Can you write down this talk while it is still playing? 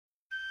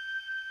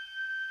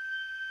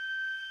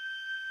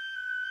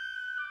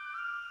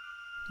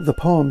The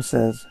poem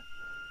says,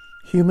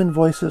 "Human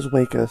voices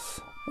wake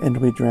us, and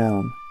we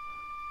drown."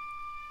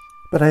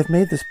 But I've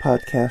made this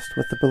podcast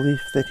with the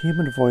belief that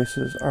human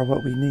voices are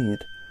what we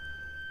need.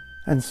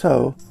 And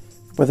so,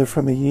 whether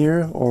from a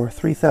year or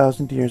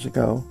 3,000 years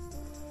ago,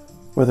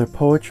 whether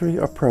poetry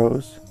or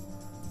prose,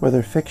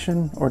 whether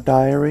fiction or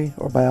diary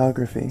or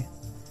biography,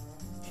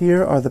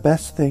 here are the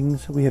best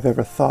things we have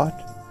ever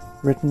thought,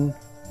 written,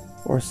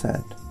 or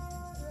said.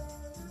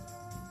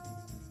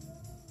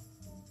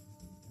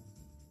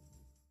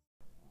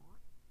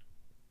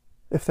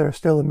 If there are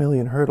still a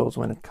million hurdles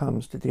when it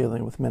comes to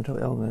dealing with mental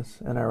illness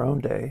in our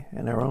own day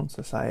and our own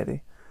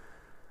society,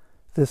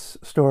 this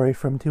story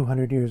from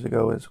 200 years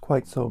ago is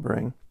quite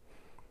sobering.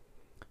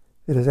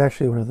 It is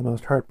actually one of the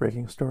most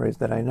heartbreaking stories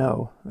that I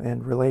know,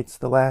 and relates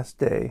the last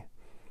day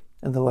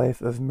in the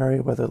life of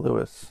Meriwether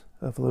Lewis,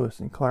 of Lewis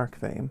and Clark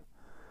fame.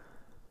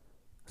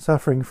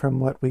 Suffering from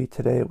what we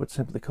today would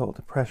simply call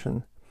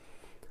depression,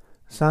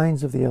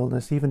 signs of the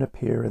illness even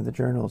appear in the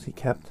journals he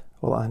kept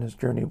while on his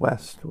journey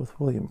west with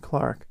William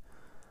Clark,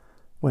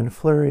 when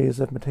flurries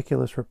of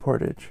meticulous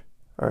reportage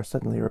are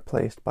suddenly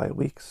replaced by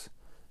weeks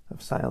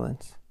of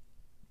silence.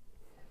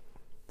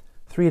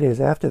 3 days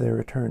after their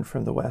return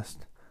from the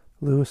West,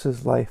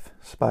 Lewis's life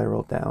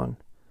spiraled down,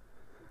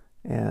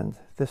 and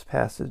this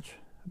passage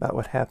about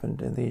what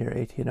happened in the year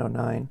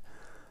 1809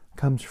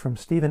 comes from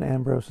Stephen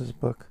Ambrose's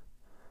book,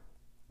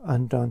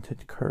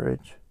 Undaunted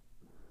Courage,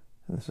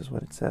 and this is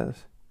what it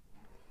says.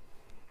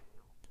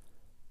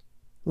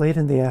 Late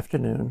in the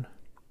afternoon,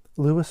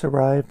 Lewis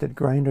arrived at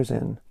Grinder's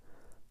Inn,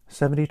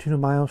 72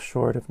 miles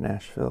short of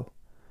Nashville.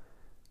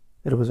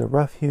 It was a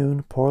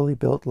rough-hewn, poorly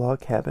built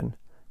log cabin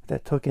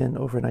that took in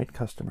overnight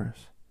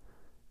customers.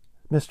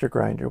 Mr.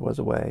 Grinder was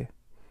away.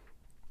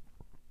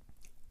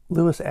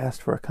 Lewis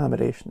asked for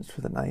accommodations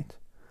for the night.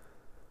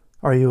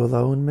 "Are you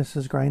alone?"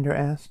 Mrs. Grinder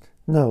asked.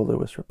 "No,"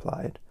 Lewis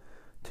replied.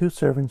 "Two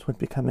servants would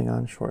be coming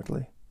on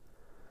shortly."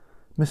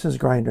 Mrs.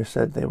 Grinder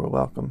said they were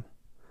welcome.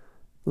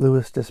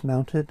 Lewis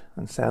dismounted,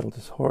 unsaddled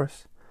his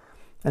horse,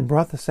 and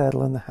brought the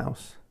saddle in the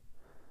house.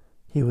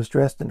 He was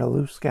dressed in a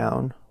loose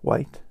gown,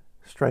 white,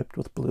 striped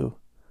with blue.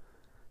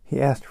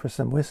 He asked for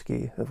some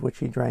whiskey, of which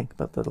he drank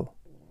but little.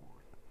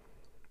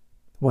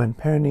 When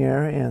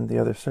Pernier and the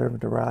other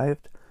servant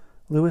arrived,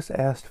 Lewis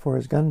asked for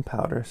his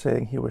gunpowder,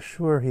 saying he was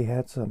sure he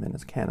had some in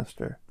his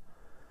canister.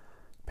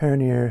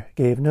 Pernier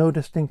gave no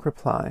distinct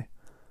reply,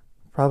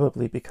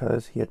 probably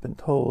because he had been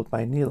told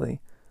by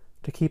Neely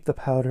to keep the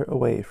powder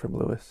away from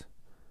Lewis.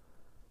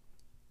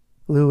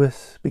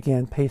 Lewis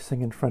began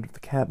pacing in front of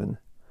the cabin.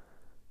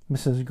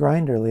 Mrs.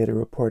 Grinder later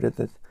reported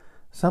that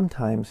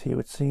sometimes he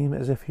would seem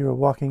as if he were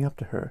walking up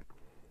to her,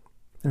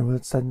 and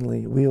would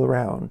suddenly wheel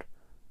round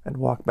and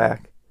walk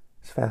back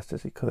as fast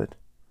as he could.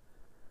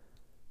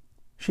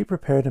 She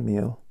prepared a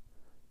meal.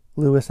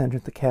 Lewis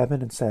entered the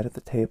cabin and sat at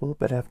the table,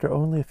 but after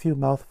only a few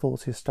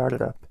mouthfuls he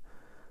started up,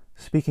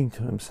 speaking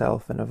to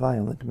himself in a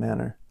violent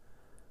manner.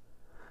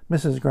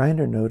 Mrs.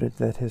 Grinder noted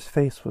that his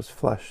face was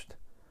flushed,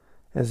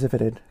 as if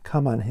it had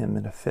come on him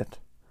in a fit.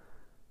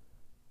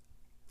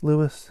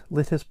 Lewis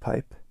lit his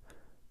pipe,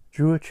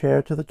 drew a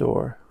chair to the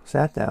door,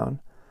 sat down,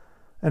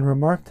 and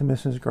remarked to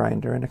Mrs.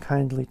 Grinder in a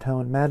kindly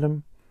tone,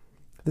 "Madam,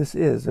 this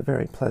is a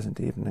very pleasant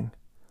evening."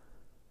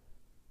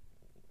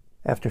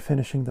 After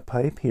finishing the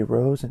pipe, he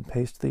rose and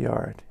paced the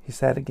yard. He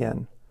sat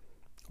again,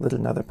 lit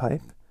another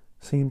pipe,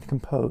 seemed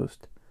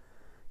composed.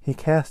 He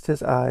cast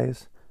his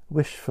eyes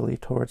wishfully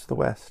towards the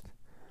west.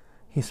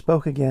 He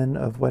spoke again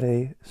of what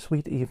a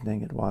sweet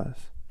evening it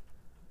was.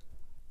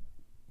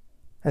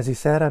 As he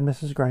sat on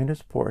Mrs.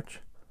 Grinder's porch,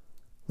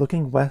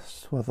 looking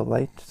west while the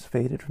lights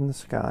faded from the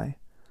sky,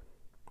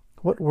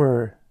 what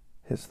were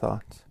his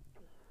thoughts?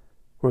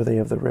 Were they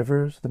of the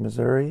rivers, the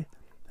Missouri,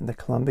 and the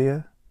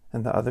Columbia,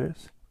 and the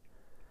others?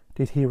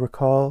 Did he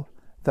recall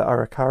the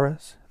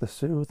Arikaras, the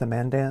Sioux, the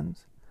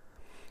Mandans?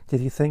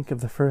 Did he think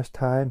of the first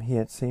time he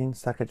had seen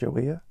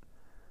Sacagawea?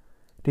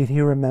 Did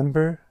he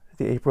remember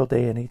the April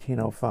day in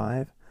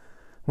 1805,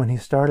 when he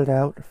started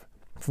out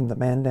from the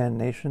Mandan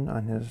Nation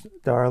on his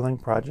darling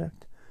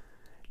project,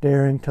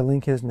 daring to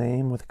link his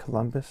name with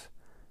Columbus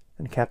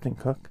and Captain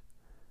Cook?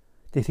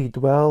 Did he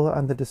dwell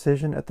on the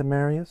decision at the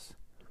Marias?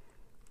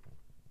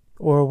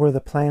 Or were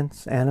the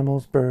plants,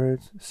 animals,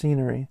 birds,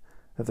 scenery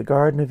of the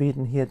Garden of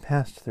Eden he had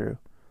passed through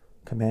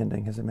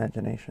commanding his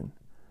imagination?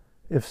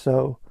 If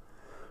so,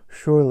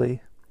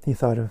 surely he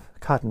thought of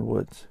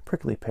cottonwoods,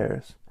 prickly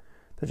pears,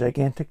 the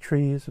gigantic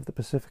trees of the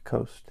Pacific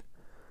coast,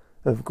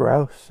 of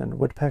grouse and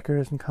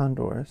woodpeckers and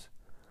condors,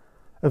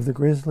 of the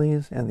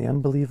grizzlies and the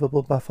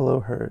unbelievable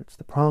buffalo herds,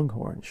 the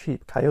pronghorn,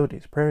 sheep,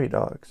 coyotes, prairie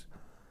dogs,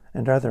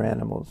 and other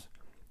animals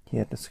he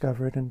had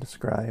discovered and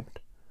described,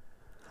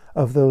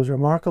 of those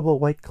remarkable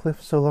white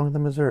cliffs along the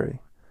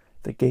Missouri,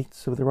 the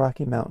gates of the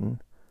Rocky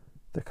Mountain,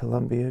 the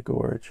Columbia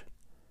Gorge.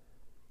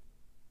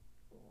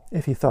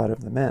 If he thought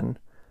of the men,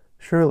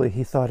 surely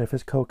he thought of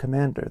his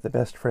co-commander, the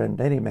best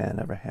friend any man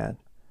ever had.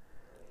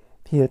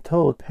 He had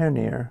told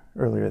Pernier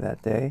earlier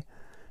that day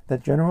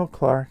that General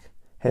Clark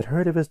had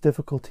heard of his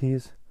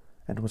difficulties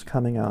and was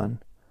coming on.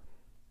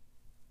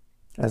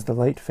 As the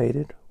light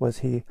faded, was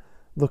he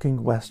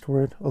looking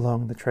westward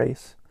along the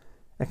trace,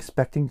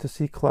 expecting to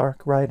see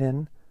Clark ride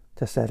in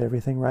to set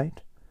everything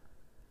right?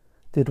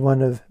 Did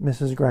one of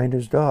Mrs.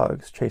 Grinder's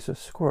dogs chase a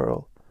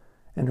squirrel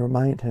and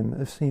remind him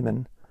of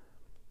Seaman?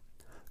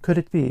 Could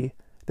it be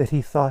that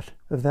he thought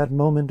of that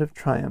moment of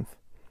triumph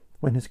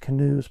when his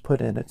canoes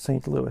put in at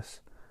St. Louis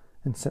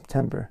in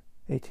September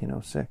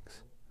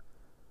 1806?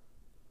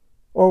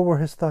 Or were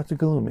his thoughts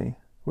gloomy?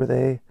 Were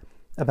they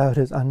about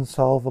his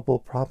unsolvable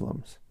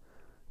problems?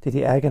 Did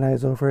he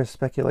agonize over his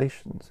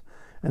speculations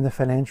and the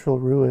financial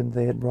ruin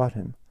they had brought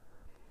him?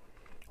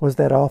 Was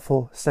that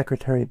awful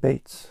Secretary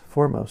Bates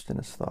foremost in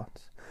his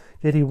thoughts?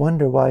 Did he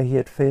wonder why he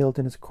had failed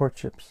in his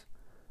courtships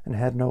and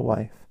had no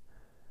wife?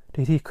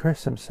 Did he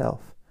curse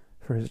himself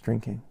for his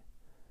drinking?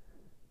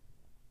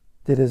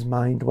 Did his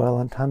mind dwell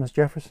on Thomas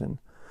Jefferson?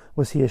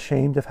 Was he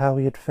ashamed of how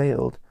he had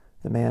failed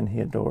the man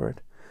he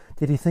adored?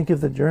 Did he think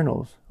of the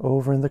journals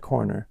over in the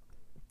corner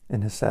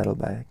in his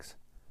saddlebags?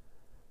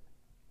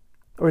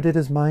 Or did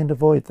his mind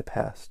avoid the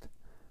past?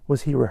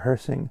 Was he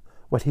rehearsing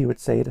what he would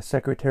say to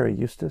Secretary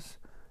Eustis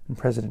and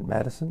President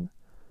Madison?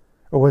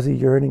 Or was he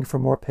yearning for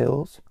more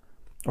pills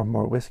or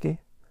more whiskey?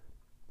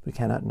 We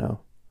cannot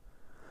know.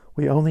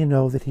 We only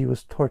know that he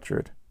was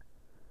tortured,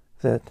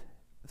 that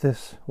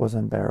this was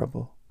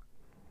unbearable.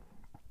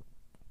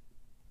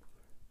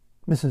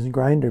 Mrs.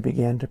 Grinder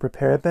began to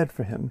prepare a bed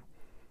for him,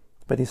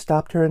 but he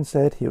stopped her and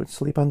said he would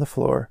sleep on the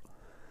floor,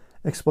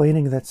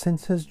 explaining that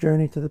since his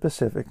journey to the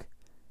Pacific,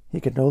 he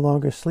could no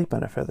longer sleep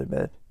on a feather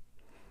bed.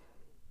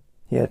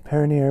 He had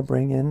Pernier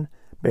bring in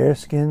bear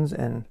skins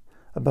and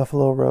a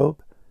buffalo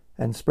robe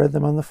and spread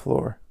them on the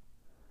floor.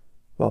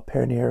 While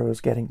Pernier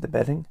was getting the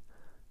bedding,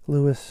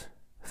 Lewis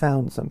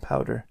found some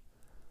powder.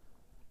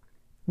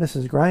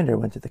 Mrs. Grinder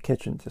went to the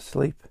kitchen to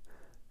sleep,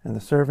 and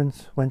the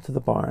servants went to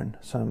the barn,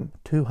 some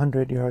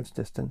 200 yards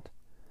distant.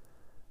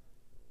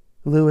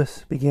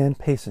 Lewis began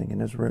pacing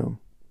in his room.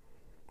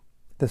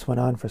 This went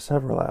on for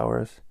several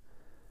hours.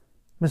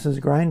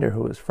 Mrs. Grinder,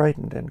 who was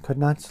frightened and could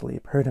not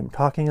sleep, heard him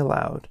talking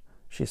aloud,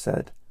 she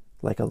said,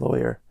 like a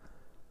lawyer.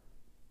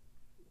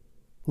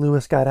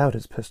 Lewis got out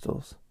his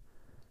pistols.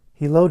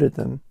 He loaded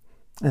them,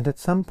 and at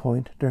some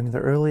point during the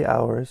early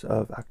hours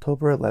of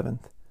October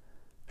 11th,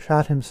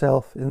 shot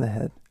himself in the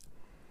head.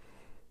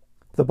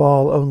 The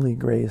ball only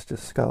grazed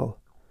his skull.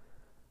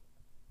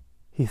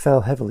 He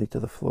fell heavily to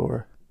the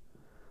floor.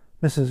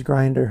 Mrs.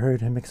 Grinder heard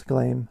him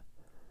exclaim,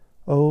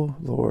 "Oh,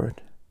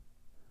 Lord."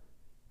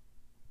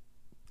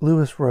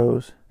 Lewis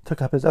rose,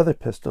 took up his other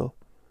pistol,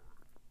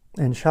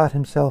 and shot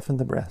himself in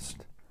the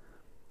breast.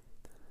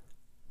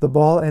 The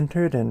ball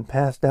entered and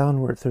passed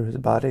downward through his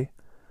body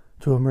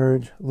to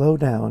emerge low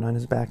down on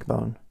his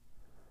backbone.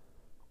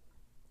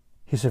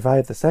 He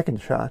survived the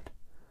second shot,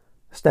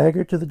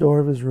 staggered to the door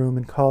of his room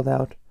and called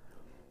out,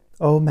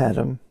 "Oh,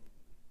 madam,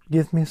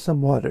 give me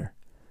some water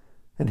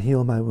and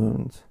heal my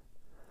wounds."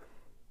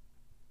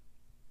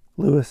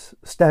 Lewis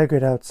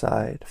staggered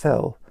outside,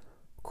 fell,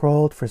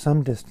 crawled for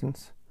some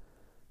distance,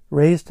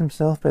 raised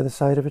himself by the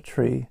side of a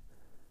tree,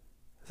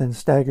 then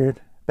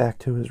staggered back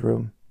to his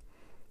room.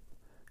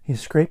 He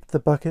scraped the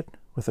bucket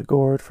with a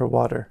gourd for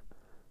water,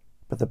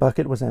 but the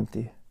bucket was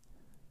empty.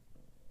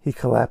 He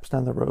collapsed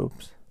on the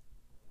robes.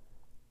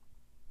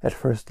 At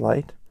first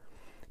light,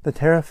 the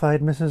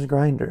terrified Mrs.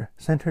 Grinder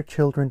sent her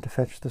children to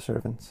fetch the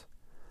servants.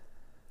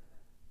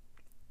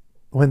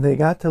 When they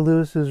got to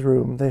Lewis's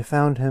room, they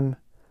found him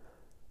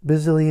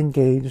busily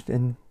engaged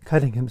in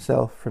cutting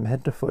himself from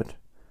head to foot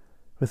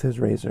with his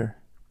razor.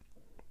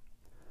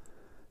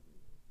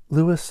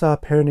 Lewis saw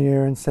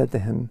Pernier and said to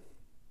him,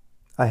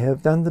 "I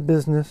have done the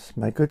business,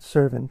 my good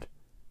servant.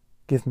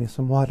 Give me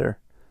some water."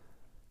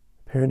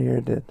 Pernier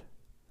did.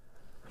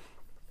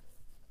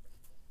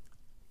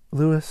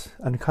 Lewis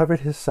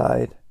uncovered his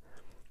side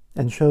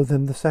and showed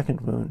them the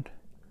second wound.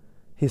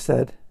 He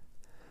said,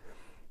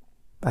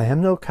 "I am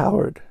no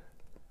coward,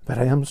 but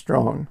I am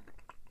strong.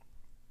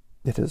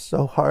 It is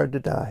so hard to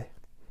die."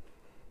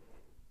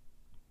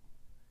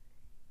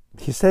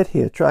 He said he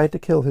had tried to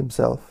kill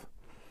himself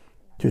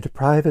to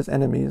deprive his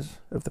enemies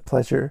of the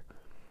pleasure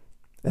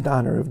and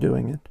honor of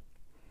doing it.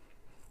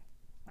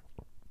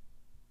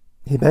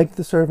 He begged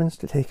the servants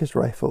to take his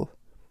rifle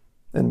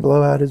and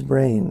blow out his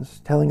brains,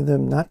 telling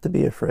them not to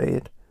be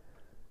afraid,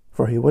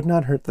 for he would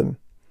not hurt them,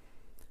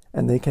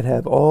 and they could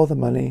have all the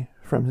money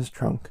from his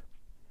trunk.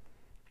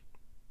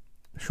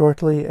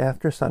 Shortly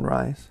after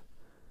sunrise,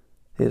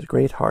 his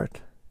great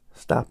heart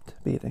stopped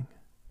beating.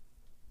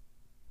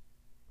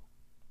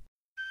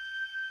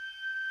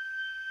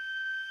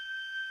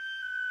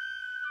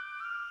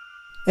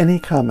 Any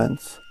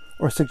comments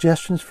or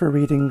suggestions for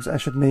readings I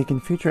should make in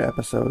future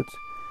episodes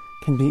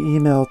can be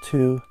emailed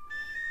to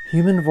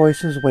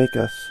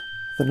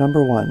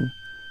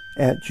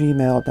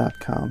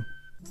humanvoiceswakeus1@gmail.com.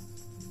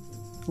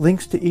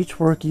 Links to each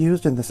work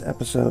used in this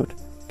episode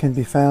can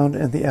be found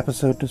in the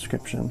episode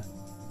description.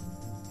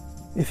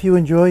 If you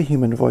enjoy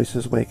Human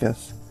Voices Wake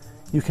Us,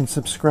 you can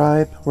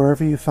subscribe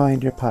wherever you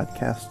find your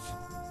podcasts.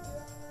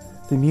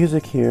 The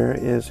music here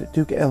is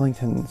Duke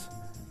Ellington's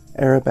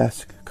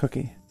Arabesque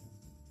Cookie.